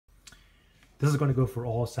This is going to go for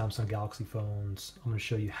all Samsung Galaxy phones. I'm going to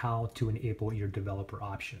show you how to enable your developer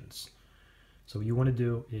options. So what you want to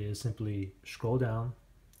do is simply scroll down.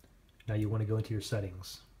 Now you want to go into your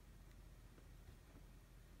settings.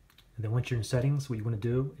 And then once you're in settings, what you want to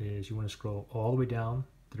do is you want to scroll all the way down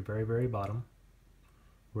to the very, very bottom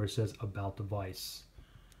where it says About Device.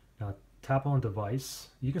 Now tap on Device.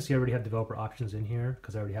 You can see I already have developer options in here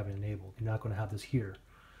because I already have it enabled. You're not going to have this here.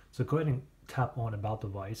 So go ahead and tap on About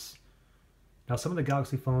Device. Now some of the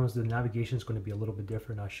Galaxy phones, the navigation is going to be a little bit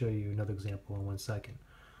different. I'll show you another example in 1 second.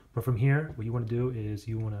 But from here, what you want to do is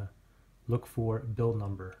you want to look for build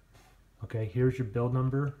number. Okay, here's your build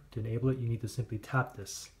number. To enable it, you need to simply tap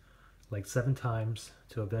this like 7 times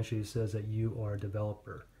till eventually it says that you are a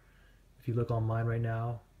developer. If you look on mine right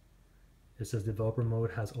now, it says developer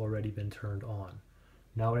mode has already been turned on.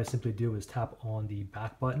 Now what I simply do is tap on the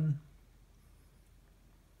back button.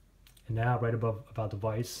 And now right above About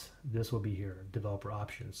Device, this will be here, developer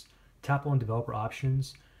options. Tap on developer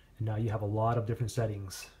options, and now you have a lot of different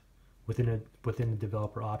settings within the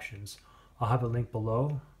developer options. I'll have a link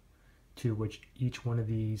below to which each one of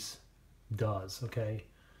these does, okay?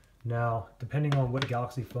 Now, depending on what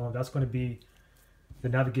Galaxy phone, that's going to be the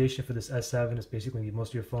navigation for this S7 is basically most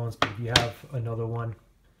of your phones, but if you have another one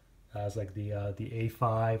as like the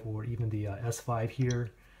A5 or even the S5 here,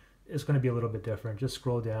 it's going to be a little bit different. Just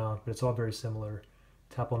scroll down, but it's all very similar.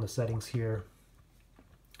 Tap on the settings here.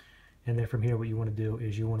 And then from here, what you want to do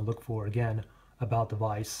is you want to look for, again, About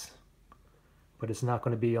Device. But it's not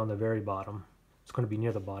going to be on the very bottom. It's going to be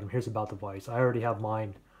near the bottom. Here's About Device. I already have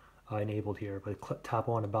mine enabled here, but tap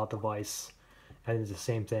on About Device. And it's the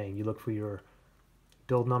same thing. You look for your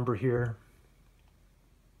build number here.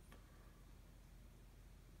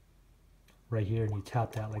 Right here, and you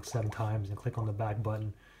tap that like 7 times and click on the back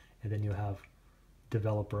button. And then you have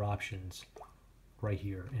developer options right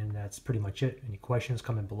here. And that's pretty much it. Any questions,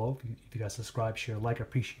 comment below. If you guys subscribe, share, like, I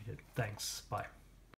appreciate it. Thanks. Bye.